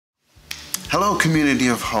Hello, Community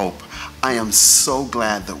of Hope. I am so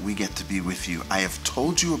glad that we get to be with you. I have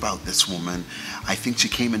told you about this woman. I think she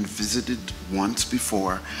came and visited once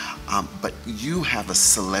before, but you have a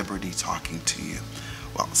celebrity talking to you.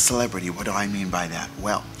 Well, celebrity, what do I mean by that?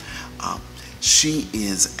 Well, she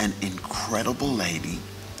is an incredible lady.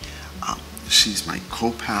 She's my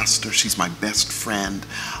co-pastor. She's my best friend.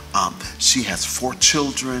 She has 4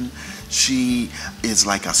 children. She is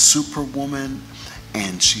like a superwoman,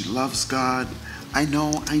 and she loves God. I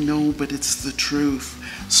know, but it's the truth.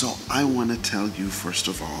 So I want to tell you, first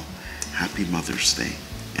of all, Happy Mother's Day,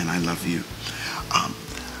 and I love you.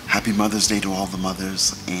 Happy Mother's Day to all the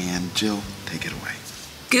mothers, and Jill, take it away.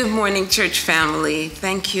 Good morning, church family.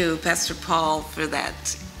 Thank you, Pastor Paul, for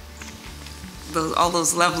all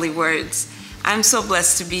those lovely words. I'm so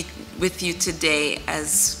blessed to be with you today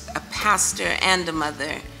as a pastor and a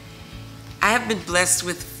mother. I have been blessed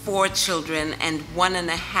with 4 children and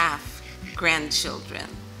 1.5 grandchildren.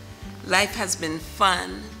 Life has been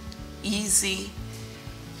fun, easy,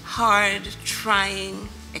 hard, trying,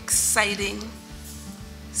 exciting,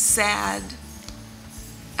 sad.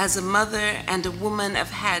 As a mother and a woman, I've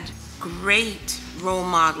had great role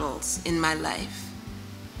models in my life,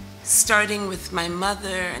 starting with my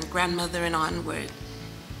mother and grandmother and onward.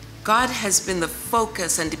 God has been the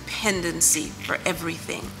focus and dependency for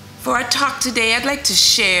everything. For our talk today, I'd like to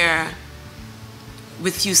share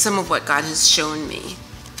with you some of what God has shown me.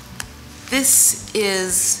 This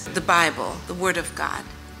is the Bible, the Word of God.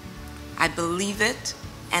 I believe it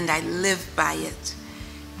and I live by it.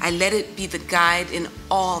 I let it be the guide in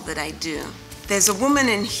all that I do. There's a woman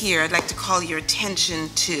in here I'd like to call your attention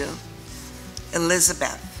to,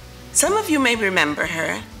 Elizabeth. Some of you may remember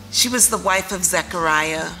her. She was the wife of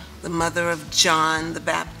Zechariah, the mother of John the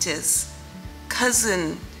Baptist,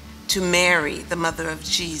 cousin to Mary, the mother of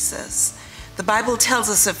Jesus. The Bible tells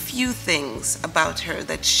us a few things about her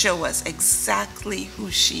that show us exactly who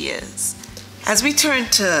she is. As we turn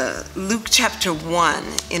to Luke chapter 1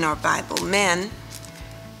 in our Bible, men,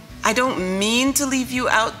 I don't mean to leave you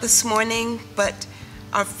out this morning, but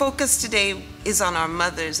our focus today is on our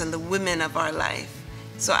mothers and the women of our life.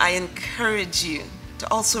 So I encourage you to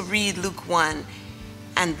also read Luke 1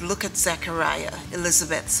 and look at Zechariah,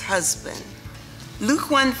 Elizabeth's husband.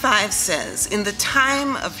 Luke 1:5 says, "In the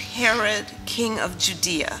time of Herod, king of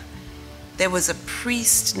Judea, there was a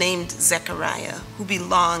priest named Zechariah who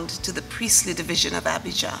belonged to the priestly division of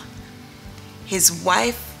Abijah. His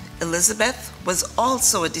wife, Elizabeth, was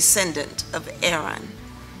also a descendant of Aaron.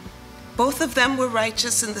 Both of them were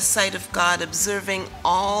righteous in the sight of God, observing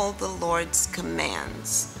all the Lord's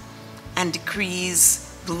commands and decrees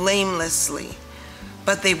blamelessly.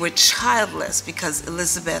 But they were childless because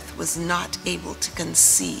Elizabeth was not able to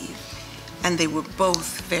conceive, and they were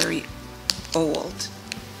both very old."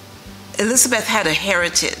 Elizabeth had a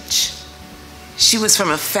heritage. She was from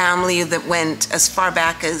a family that went as far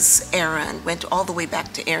back as Aaron, went all the way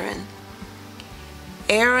back to Aaron.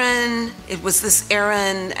 Aaron, it was this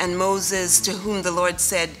Aaron and Moses to whom the Lord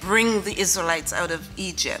said, "Bring the Israelites out of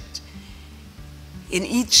Egypt." In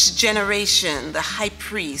each generation, the high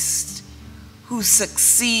priest who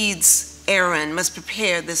succeeds Aaron must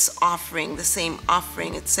prepare this offering, the same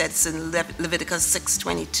offering. It says in Leviticus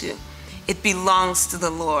 6:22, "It belongs to the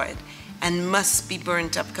Lord and must be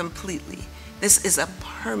burnt up completely." This is a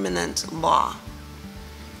permanent law.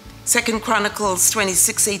 2 Chronicles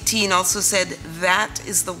 26:18 also said, "That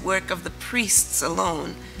is the work of the priests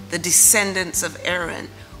alone, the descendants of Aaron,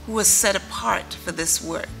 who was set apart for this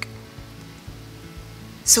work."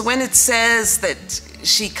 So when it says that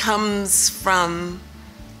she comes from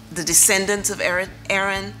the descendants of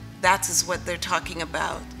Aaron, that is what they're talking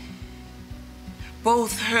about.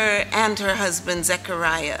 Both her and her husband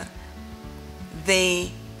Zechariah,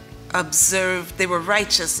 they were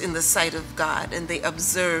righteous in the sight of God, and they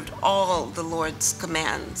observed all the Lord's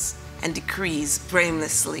commands and decrees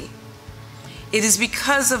blamelessly. It is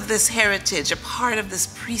because of this heritage, a part of this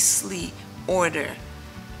priestly order,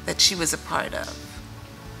 that she was a part of.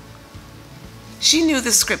 She knew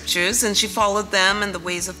the scriptures and she followed them and the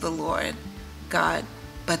ways of the Lord God,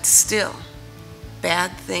 but still,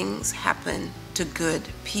 bad things happen to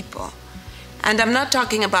good people. And I'm not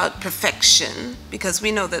talking about perfection, because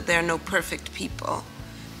we know that there are no perfect people.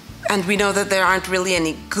 And we know that there aren't really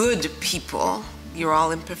any good people. We're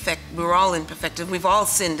all imperfect, and we've all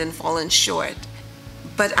sinned and fallen short.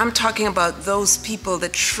 But I'm talking about those people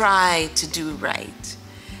that try to do right.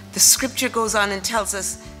 The scripture goes on and tells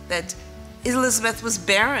us that Elizabeth was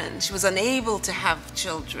barren. She was unable to have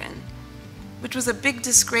children, which was a big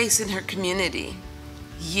disgrace in her community.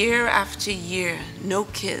 Year after year, no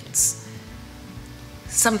kids.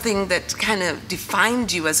 something that kind of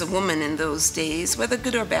defined you as a woman in those days, whether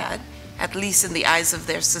good or bad, at least in the eyes of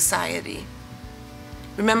their society.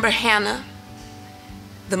 Remember Hannah,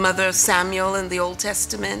 the mother of Samuel in the Old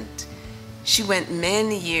Testament? She went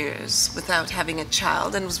many years without having a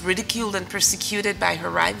child and was ridiculed and persecuted by her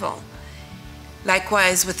rival.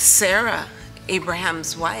 Likewise with Sarah,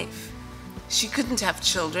 Abraham's wife. She couldn't have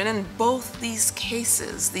children. In both these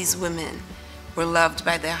cases, these women were loved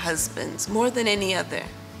by their husbands more than any other.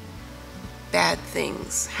 Bad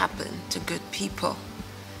things happen to good people.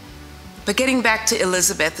 But getting back to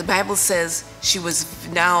Elizabeth, the Bible says she was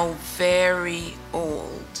now very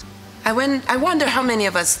old. I wonder how many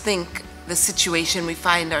of us think the situation we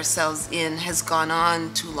find ourselves in has gone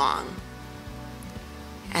on too long.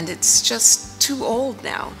 And it's just too old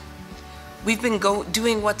now. We've been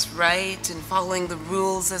doing what's right and following the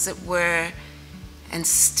rules, as it were, and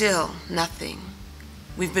still nothing.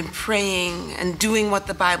 We've been praying and doing what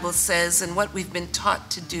the Bible says and what we've been taught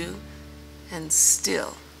to do, and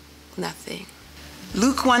still nothing.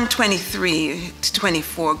 Luke 1:23 to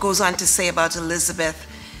 24 goes on to say about Elizabeth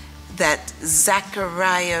that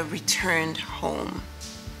Zechariah returned home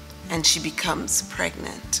and she becomes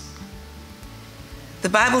pregnant. The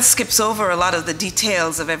Bible skips over a lot of the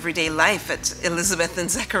details of everyday life at Elizabeth and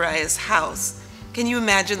Zechariah's house. Can you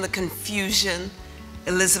imagine the confusion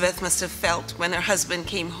Elizabeth must have felt when her husband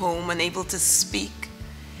came home unable to speak?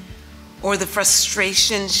 Or the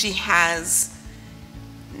frustration she has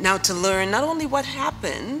now to learn not only what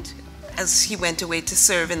happened as he went away to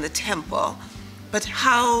serve in the temple, but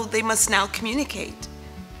how they must now communicate.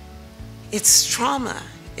 It's trauma,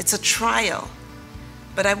 it's a trial.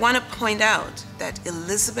 But I want to point out that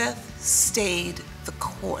Elizabeth stayed the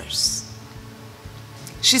course.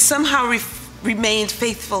 She somehow remained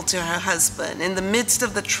faithful to her husband in the midst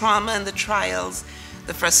of the trauma and the trials,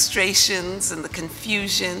 the frustrations and the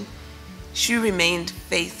confusion. She remained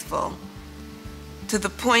faithful to the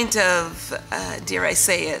point of, dare I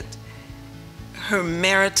say it, her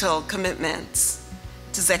marital commitments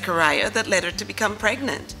to Zechariah that led her to become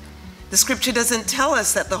pregnant. The scripture doesn't tell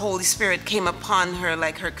us that the Holy Spirit came upon her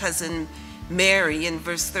like her cousin Mary in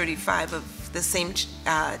verse 35 of the same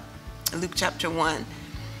Luke chapter 1.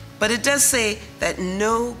 But it does say that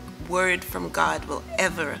no word from God will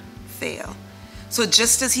ever fail. So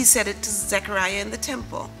just as he said it to Zechariah in the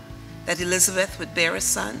temple, that Elizabeth would bear a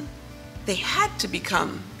son, they had to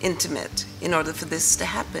become intimate in order for this to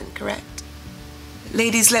happen, correct?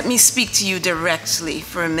 Ladies, let me speak to you directly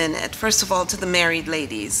for a minute. First of all, to the married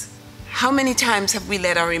ladies. How many times have we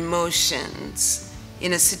let our emotions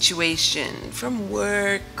in a situation, from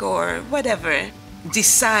work or whatever,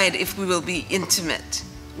 decide if we will be intimate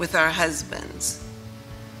with our husbands?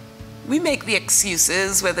 We make the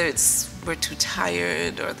excuses, whether it's we're too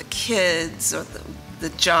tired or the kids or the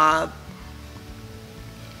job,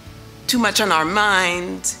 too much on our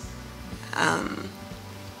mind.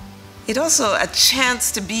 It also a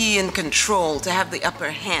chance to be in control, to have the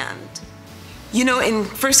upper hand. You know, in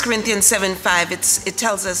 1 Corinthians 7:5, it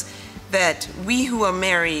tells us that we who are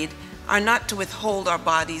married are not to withhold our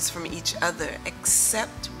bodies from each other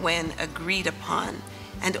except when agreed upon,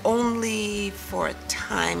 and only for a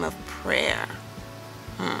time of prayer.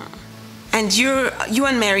 And you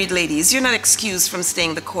unmarried ladies, you're not excused from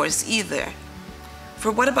staying the course either.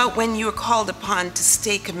 For what about when you're called upon to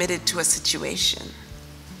stay committed to a situation?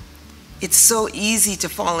 It's so easy to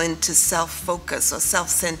fall into self-focus or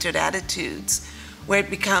self-centered attitudes where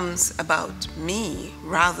it becomes about me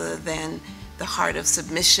rather than the heart of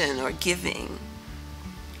submission or giving.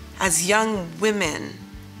 As young women,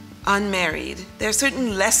 unmarried, there are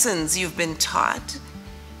certain lessons you've been taught,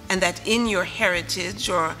 and that in your heritage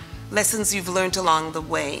or lessons you've learned along the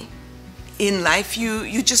way. In life,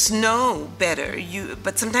 you just know better,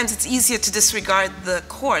 but sometimes it's easier to disregard the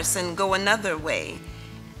course and go another way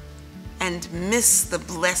and miss the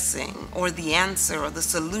blessing or the answer or the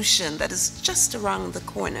solution that is just around the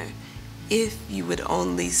corner if you would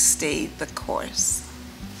only stay the course.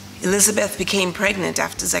 Elizabeth became pregnant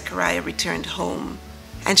after Zechariah returned home,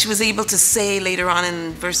 and she was able to say later on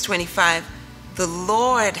in verse 25, "The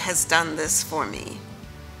Lord has done this for me."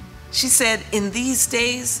 She said, "In these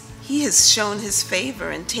days, he has shown his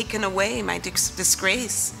favor and taken away my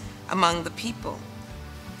disgrace among the people."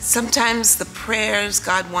 Sometimes the prayers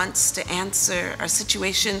God wants to answer are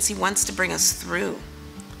situations he wants to bring us through.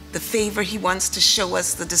 The favor he wants to show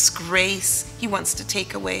us, the disgrace he wants to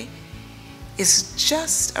take away, is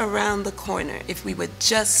just around the corner if we would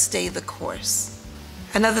just stay the course.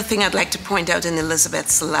 Another thing I'd like to point out in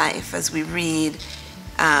Elizabeth's life as we read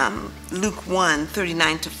Luke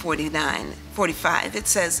 1:39 to 45, it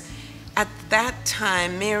says, that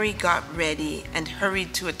time, Mary got ready and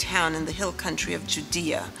hurried to a town in the hill country of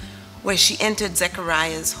Judea, where she entered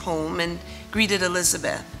Zechariah's home and greeted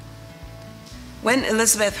Elizabeth. When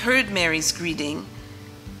Elizabeth heard Mary's greeting,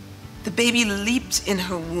 the baby leaped in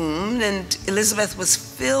her womb, and Elizabeth was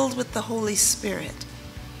filled with the Holy Spirit.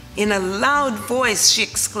 In a loud voice, she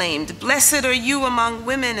exclaimed, "Blessed are you among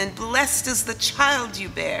women, and blessed is the child you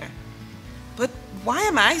bear. But why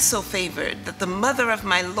am I so favored that the mother of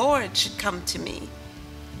my Lord should come to me?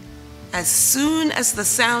 As soon as the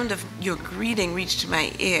sound of your greeting reached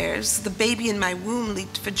my ears, the baby in my womb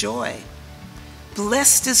leaped for joy.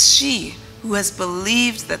 Blessed is she who has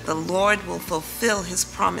believed that the Lord will fulfill his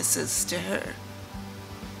promises to her."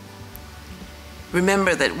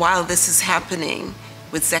 Remember that while this is happening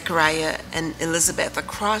with Zechariah and Elizabeth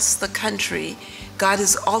across the country, God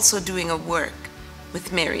is also doing a work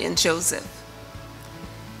with Mary and Joseph.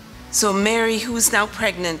 So Mary, who is now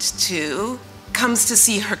pregnant too, comes to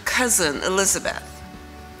see her cousin Elizabeth,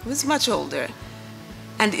 who is much older.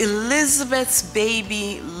 And Elizabeth's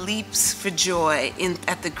baby leaps for joy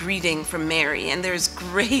at the greeting from Mary, and there's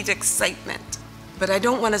great excitement. But I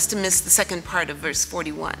don't want us to miss the second part of verse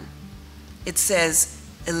 41. It says,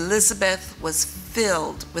 Elizabeth was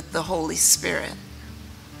filled with the Holy Spirit.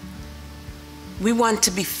 We want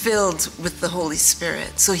to be filled with the Holy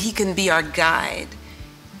Spirit so he can be our guide.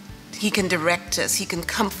 He can direct us, he can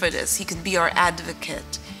comfort us, he can be our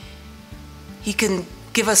advocate. He can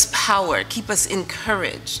give us power, keep us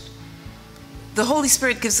encouraged. The Holy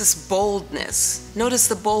Spirit gives us boldness. Notice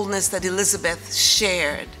the boldness that Elizabeth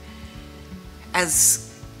shared as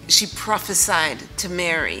she prophesied to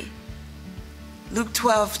Mary. Luke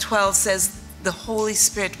 12:12 says, the Holy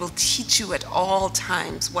Spirit will teach you at all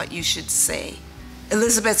times what you should say.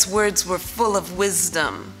 Elizabeth's words were full of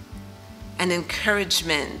wisdom and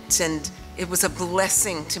encouragement, and it was a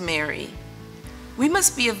blessing to Mary. We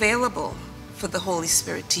must be available for the Holy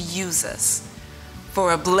Spirit to use us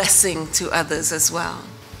for a blessing to others as well.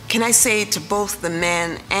 Can I say to both the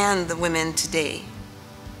men and the women today,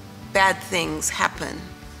 bad things happen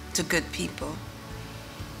to good people.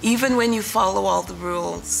 Even when you follow all the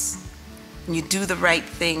rules, and you do the right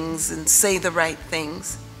things and say the right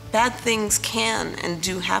things, bad things can and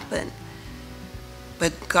do happen.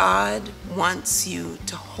 But God wants you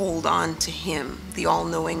to hold on to him, the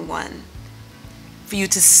all-knowing one, for you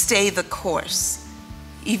to stay the course,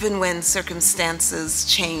 even when circumstances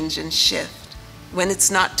change and shift, when it's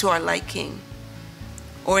not to our liking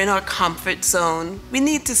or in our comfort zone. We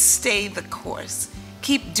need to stay the course,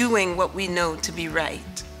 keep doing what we know to be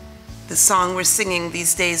right. The song we're singing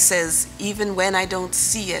these days says, even when I don't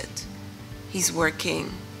see it, he's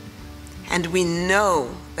working. And we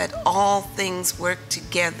know that all things work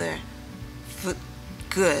together for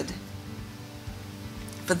good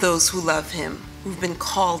for those who love him, who've been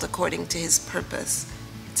called according to his purpose.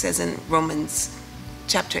 It says in Romans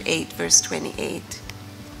chapter 8, verse 28.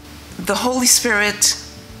 The Holy Spirit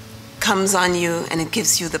comes on you and it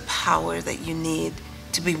gives you the power that you need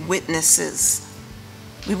to be witnesses.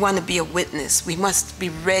 We want to be a witness. We must be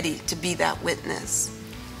ready to be that witness.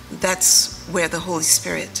 That's where the Holy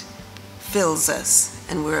Spirit fills us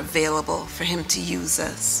and we're available for him to use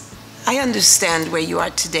us. I understand where you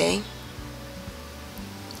are today.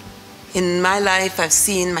 In my life, I've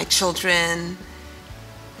seen my children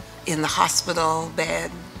in the hospital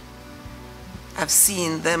bed. I've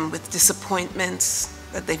seen them with disappointments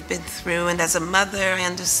that they've been through. And as a mother, I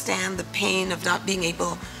understand the pain of not being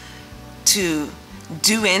able to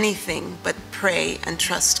do anything but pray and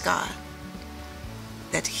trust God,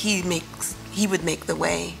 that he would make the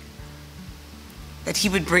way, that he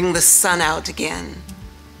would bring the sun out again.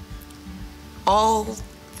 All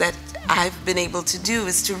that I've been able to do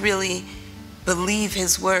is to really believe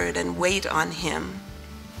his word and wait on him.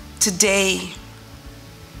 Today,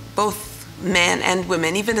 both men and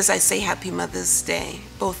women, even as I say Happy Mother's Day,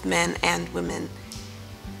 both men and women,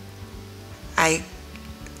 I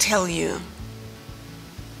tell you,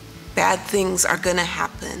 bad things are going to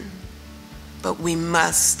happen, but we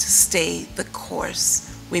must stay the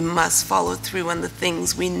course. We must follow through on the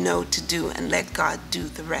things we know to do and let God do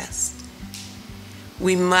the rest.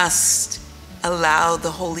 We must allow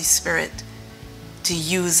the Holy Spirit to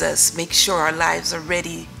use us, make sure our lives are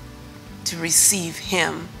ready to receive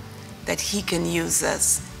him, that he can use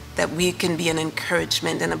us, that we can be an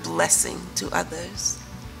encouragement and a blessing to others.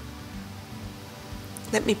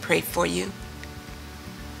 Let me pray for you.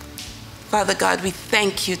 Father God, we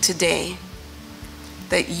thank you today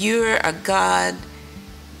that you're a God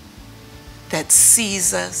that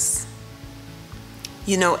sees us.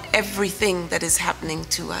 You know everything that is happening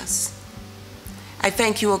to us. I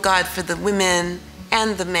thank you, O God, for the women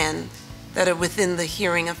and the men that are within the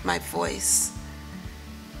hearing of my voice,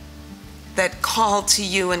 that call to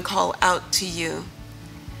you and call out to you,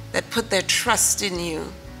 that put their trust in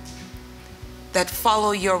you, that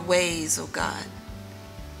follow your ways, O God.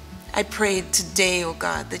 I pray today, O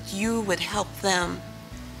God, that you would help them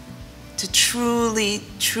to truly,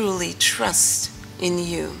 truly trust in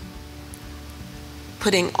you,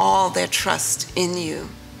 putting all their trust in you.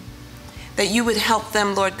 That you would help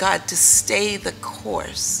them, Lord God, to stay the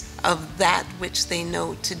course of that which they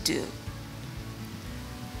know to do.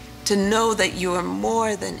 To know that you are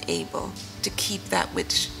more than able to keep that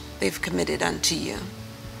which they've committed unto you.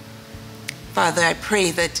 Father, I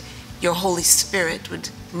pray that your Holy Spirit would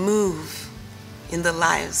move in the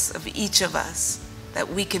lives of each of us, that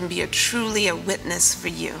we can be truly a witness for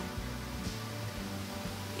you.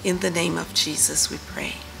 In the name of Jesus we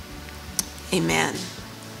pray. Amen.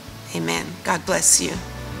 Amen. God bless you.